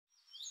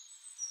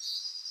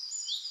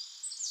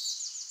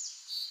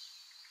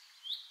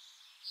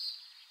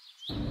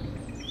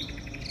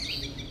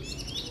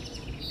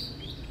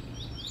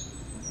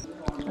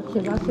So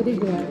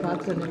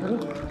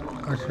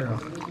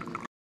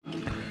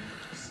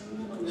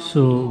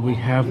we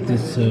have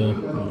this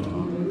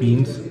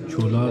beans,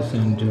 cholas,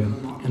 and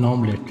an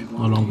omelette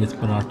along with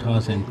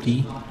parathas and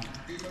tea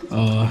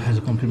as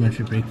a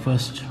complimentary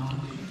breakfast,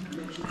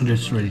 and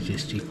it's very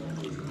tasty.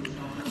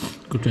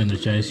 Good to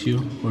energize you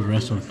for the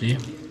rest of the day.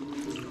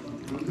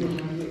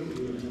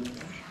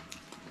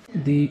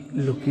 The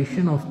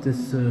location of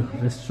this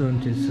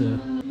restaurant is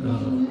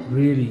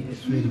really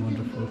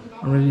wonderful.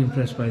 I'm really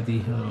impressed by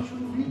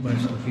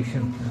its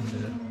location,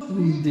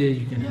 and there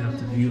you can have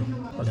the view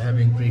while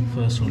having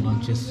breakfast or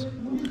lunches.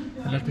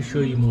 And let me show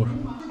you more.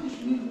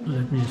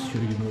 Let me just show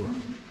you more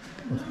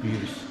of the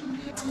views.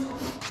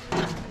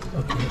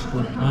 Okay,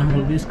 well, I'm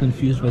always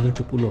confused whether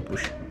to pull or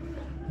push.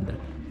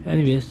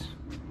 Anyways,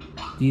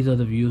 these are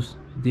the views.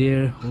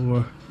 There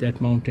over that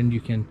mountain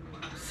you can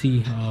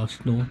see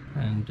snow,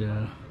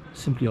 and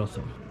simply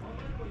awesome.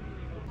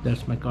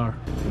 That's my car.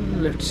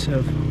 Let's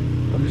have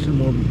a little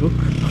more look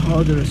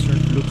how the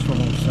restaurant looks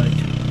from outside.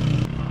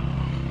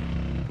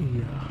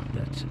 Yeah,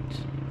 that's it.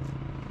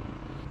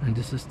 And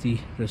this is the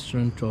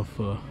restaurant of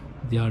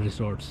Diyar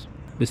Resorts.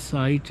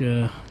 Beside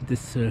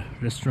this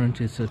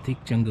restaurant is a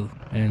thick jungle,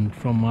 and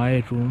from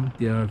my room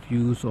there are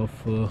views of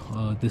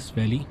this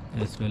valley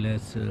as well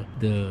as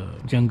the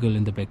jungle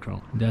in the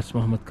background. That's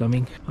Mohammed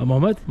coming.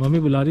 Mohammed, Mummy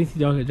bula rahi thi,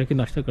 jaake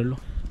nashta kar lo.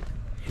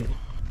 Okay.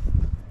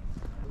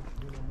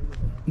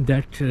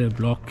 That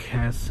block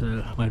has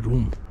my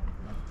room.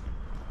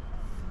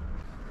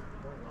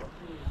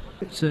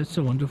 It's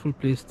a wonderful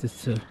place.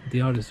 This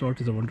Diyar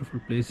Resort is a wonderful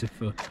place if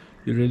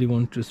you really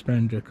want to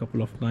spend a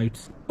couple of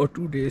nights or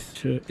 2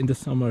 days in the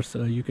summers.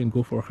 You can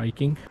go for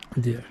hiking.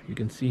 There you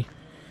can see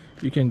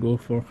you can go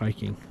for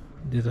hiking.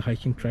 There's a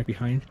hiking track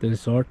behind the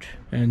resort,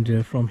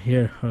 and from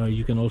here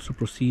you can also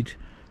proceed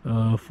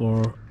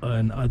for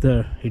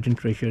another hidden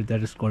treasure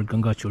that is called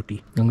Ganga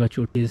Choti. Ganga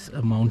Choti is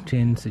a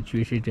mountain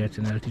situated at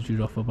an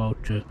altitude of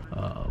about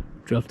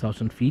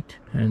 12,000 feet,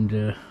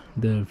 and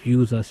the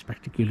views are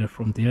spectacular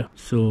from there.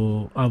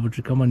 So I would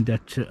recommend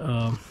that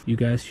you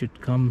guys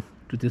should come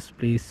to this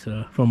place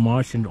from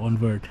March and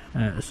onward,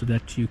 so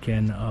that you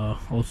can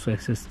also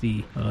access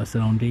the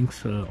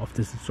surroundings of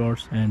this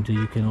resort, and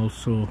you can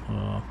also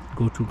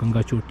go to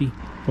Ganga Choti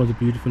for the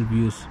beautiful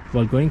views.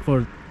 While going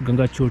for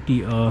Ganga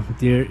Choti,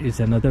 there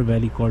is another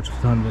valley called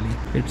Sultan Valley.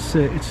 It's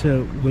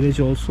a village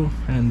also,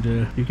 and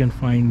you can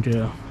find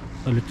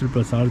a little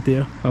bazaar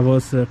there. I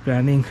was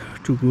planning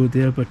to go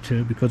there, but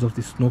because of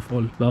the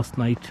snowfall last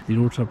night the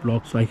roads are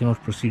blocked, so I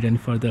cannot proceed any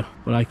further.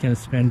 But I can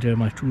spend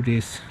my 2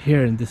 days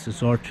here in this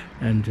resort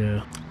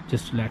and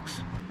just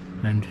relax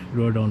and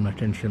lower down my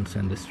tensions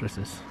and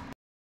stresses.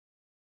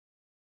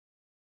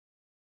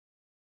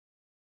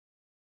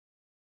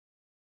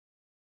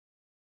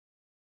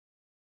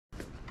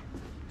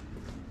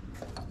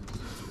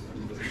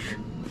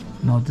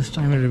 Now this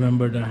time I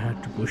remembered I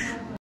had to push.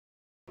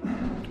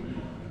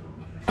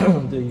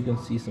 There you can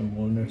see some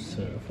walnuts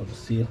for the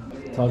sale,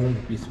 1,000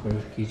 rupees per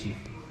kg.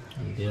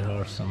 And there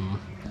are some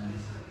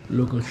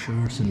local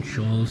shirts and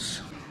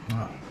shawls.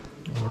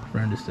 What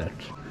brand is that?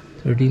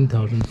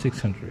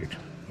 13,600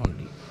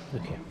 only.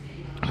 Okay.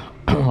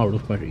 Out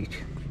of my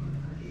reach.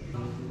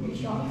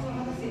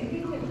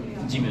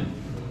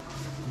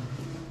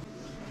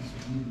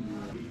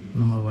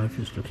 Now my wife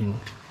is looking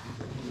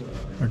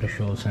at the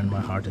shawls and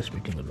my heart is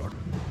beating a lot.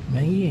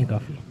 महंगी है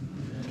काफ़ी.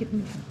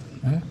 कितनी?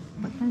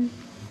 पता नहीं.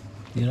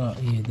 ये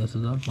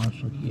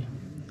 10,500 की है.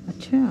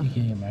 अच्छा.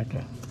 ये मैट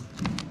है.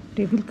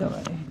 टेबल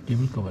कवर है.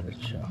 टेबल कवर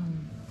अच्छा.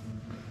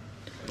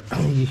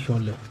 ये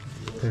शॉल है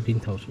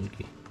 13,000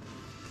 की.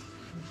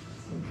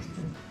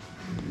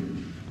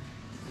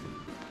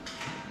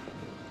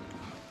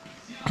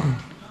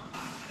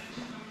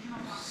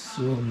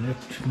 So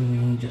let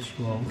me just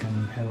go out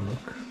and have a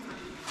look.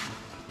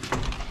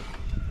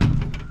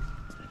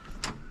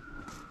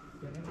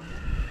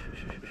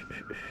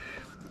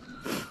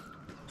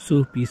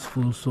 So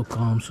peaceful, so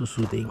calm, so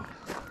soothing.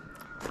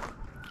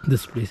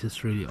 This place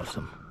is really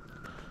awesome.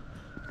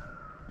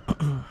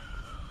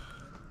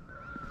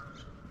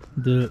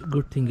 The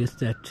good thing is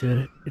that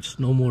it's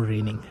no more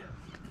raining.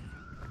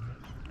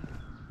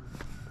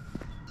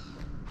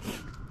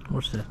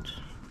 What's that?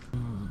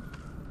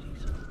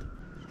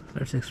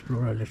 Let's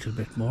explore a little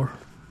bit more.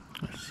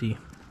 Let's see.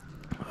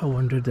 I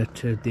wonder that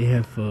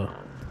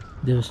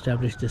they've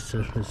established this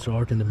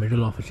resort in the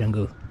middle of a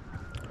jungle,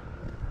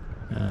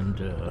 and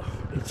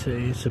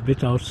it's a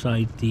bit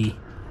outside the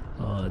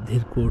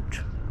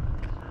Dhirkot,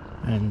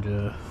 and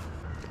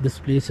this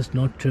place is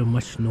not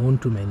much known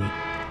to many.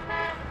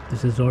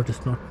 This resort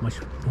is not much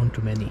known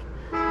to many,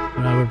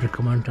 but I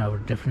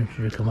would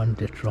definitely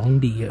recommend it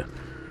around the year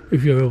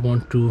if you ever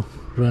want to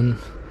run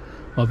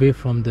away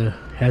from the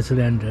hassle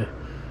and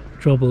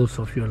troubles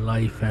of your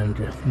life and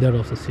that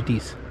of the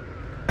cities.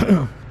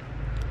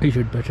 You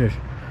should better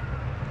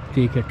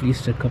take at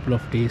least a couple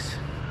of days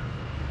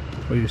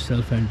for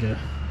yourself and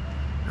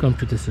come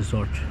to this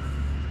resort.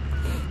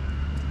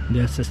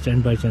 There's a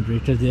standby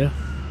generator there.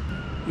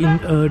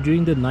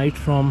 During the night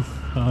from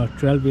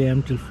 12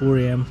 AM till 4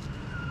 AM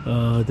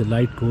the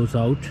light goes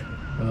out.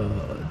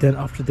 Then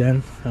after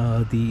then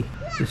the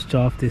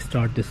staff, they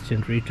start this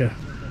generator,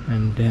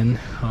 and then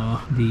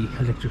the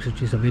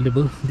electricity is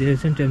available. There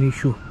isn't any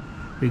issue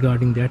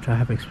regarding that. I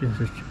have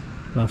experienced it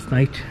last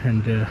night,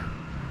 and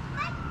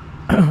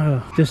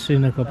just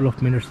in a couple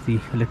of minutes the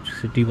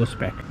electricity was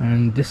back.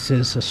 And this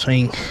is a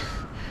swing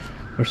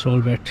for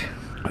all wet.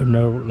 I'd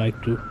never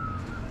like to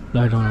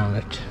lie down on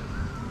it.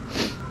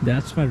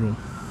 That's my room.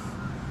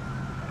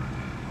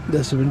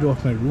 That's the window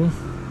of my room.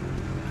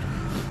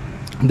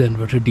 Then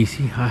water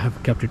DC, I have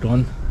kept it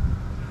on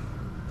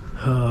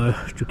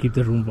to keep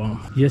the room warm.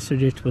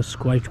 Yesterday it was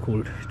quite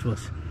cold. It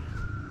was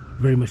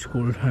very much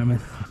cold. I mean,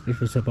 it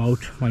was about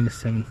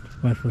 -7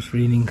 when it was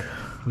raining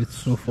with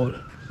snowfall.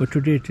 But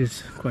today it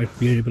is quite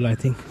bearable, I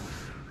think.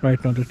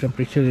 Right now the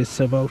temperature is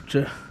about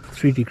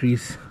 3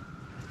 degrees,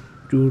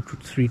 2 to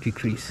 3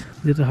 degrees.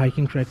 There's a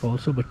hiking track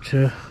also, but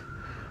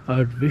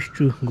I'd wish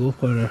to go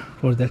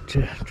for that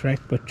track,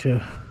 but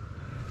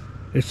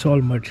it's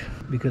all mud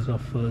because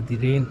of the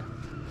rain.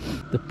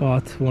 The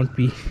path won't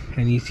be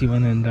an easy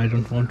one, and I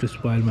don't want to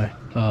spoil my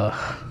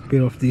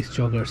pair of these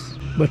joggers.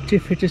 But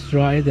if it is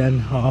dry, then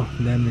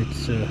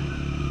it's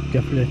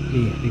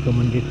definitely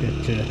recommended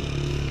that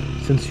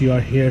since you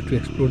are here to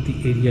explore the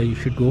area, you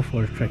should go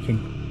for trekking.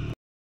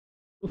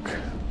 Look,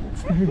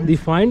 the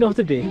find of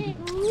the day.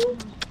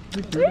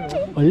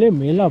 अरे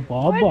मेला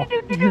बाबा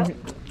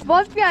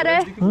बहुत प्यारा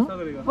है,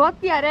 बहुत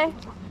प्यारा है।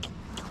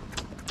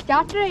 क्या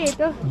tray ये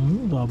तो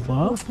बाबा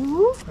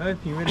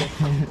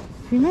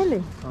फीमेल है।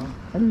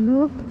 हेलो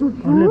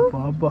अरे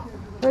बाबा,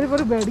 अरे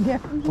पर बैठ गया।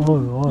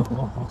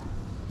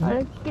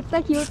 अरे कितना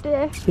क्यूट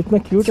है, कितना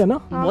क्यूट है ना।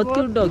 बहुत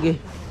क्यूट डॉग है।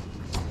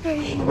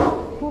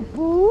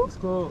 पुप्पू,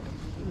 इसको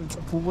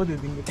पुप्पो दे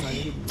देंगे खाने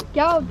के लिए।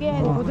 क्या हो गया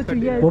है? वो तो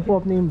चुहिया है। पोपो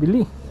अपनी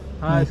बिल्ली।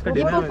 हाँ, इसका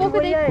ये पोपो को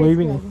देख, कोई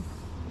भी नहीं।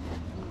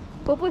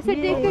 पोपो से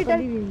देख के डर।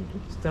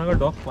 इस तरह का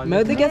डॉग पाल।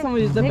 मैं तो क्या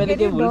समझता पहले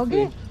कि वुल्फ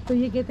है, तो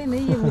ये कहते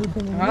नहीं ये वुल्फ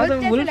है। हाँ तो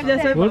वुल्फ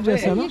जैसा, वुल्फ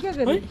जैसा ना। ये क्या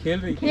कर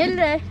रही है? खेल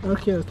रहा है।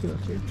 Okay okay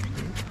okay.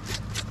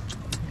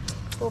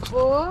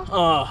 पोपो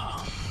हाँ,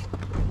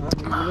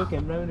 ये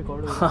कैमरा में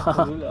रिकॉर्ड हो रहा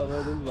है।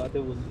 वुल्फ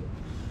बातें बोल रही है।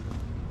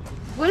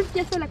 वुल्फ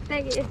जैसा लगता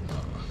है ये।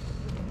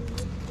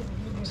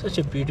 Such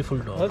a beautiful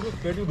dog. और वो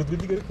पेट में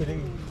गुदगुदी करके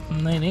खेलेगी।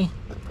 नहीं नहीं।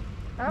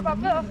 हाँ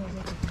पापा।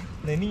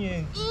 नहीं है,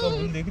 इसका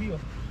वुल देख रही हो?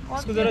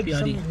 इसको जरा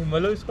प्यारी,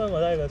 मतलब इसका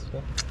मजा आएगा इसको।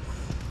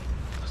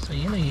 सही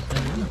है ना ये कर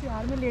ना।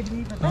 प्यार में लेट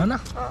गई पता। हाँ ना।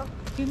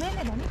 फीमेल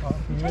है ना? हाँ,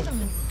 female.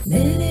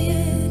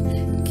 Nereye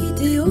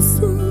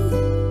gidiyorsun,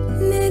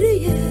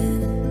 nereye?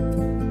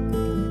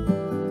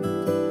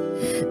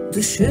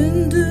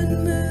 Düşündün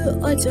mü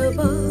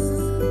acaba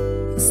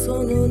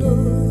sonunu?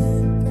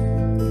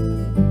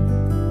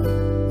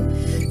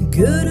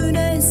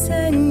 Görünen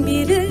sen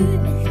bile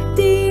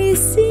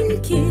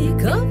değilsin ki,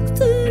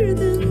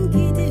 kaptırdın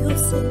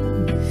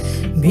gidiyorsun,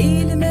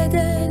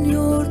 bilmeden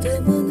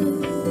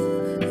yordamını,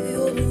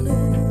 yolunu.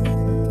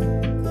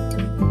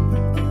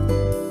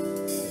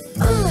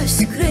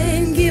 Aşk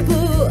rengi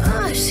bu,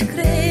 aşk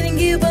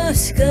rengi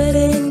başka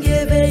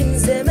renge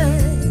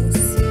benzemez.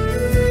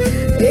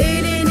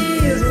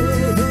 Elini,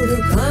 ruhunu,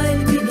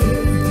 kalbini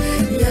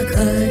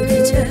yakar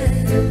geçer.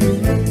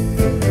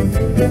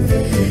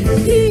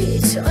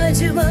 Hiç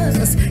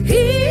acımaz,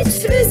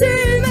 hiç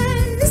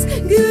üzülmez,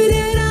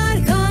 güler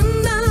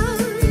arkandan.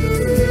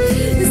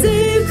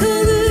 Zevk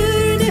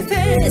alır,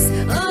 nefes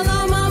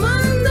alamam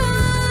andan.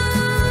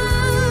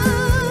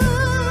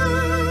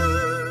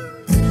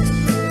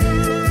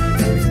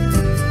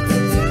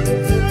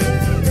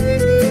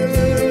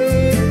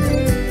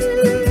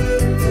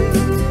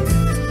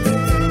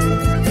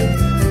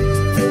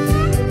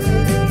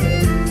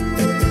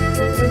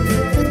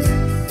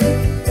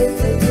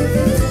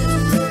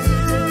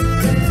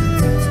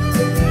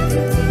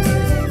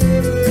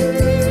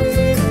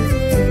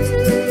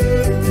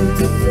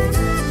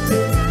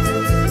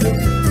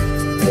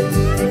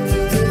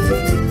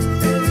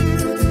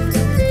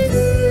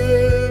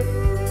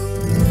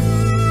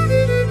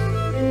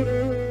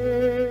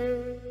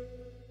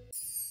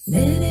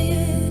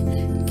 Nereye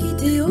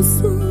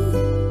gidiyorsun,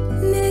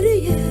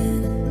 nereye?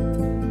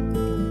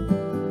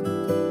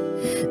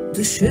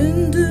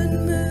 Düşündün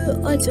mü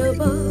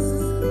acaba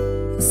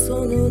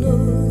sonunu?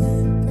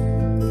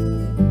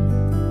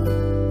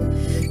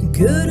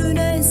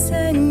 Görünen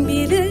sen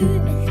bile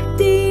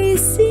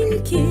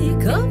değilsin ki,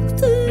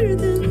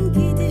 kaptırdın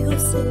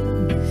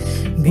gidiyorsun,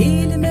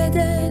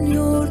 bilmeden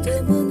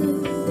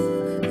yordamını,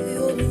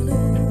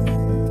 yolunu.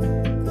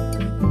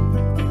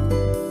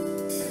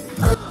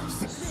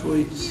 So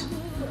it's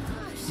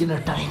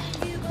dinner time.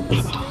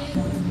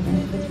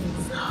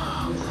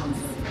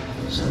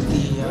 सर्दी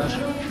है यार।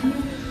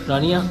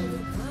 रानिया,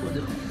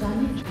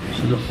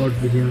 so the hot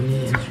biryani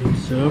has been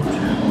served.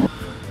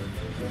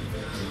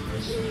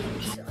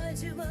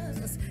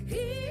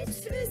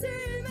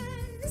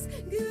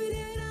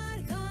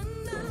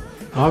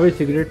 हाँ भाई,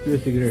 cigarette पियो,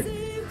 cigarette.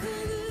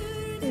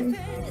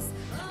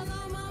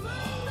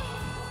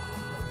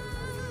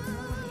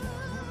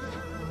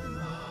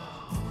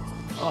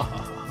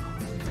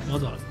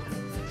 मजा आ गया।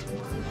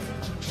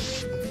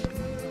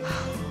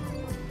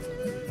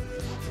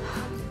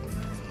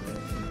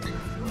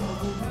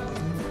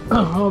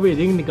 हाँ भाई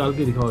रिंग निकाल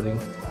के दिखाओ रिंग।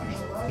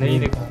 नहीं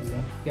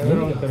निकालना,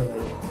 कैमरा ऑन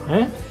करो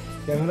हैं?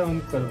 कैमरा ऑन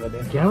कर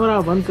दे। कैमरा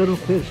बंद करो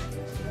फिर।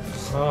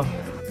 हाँ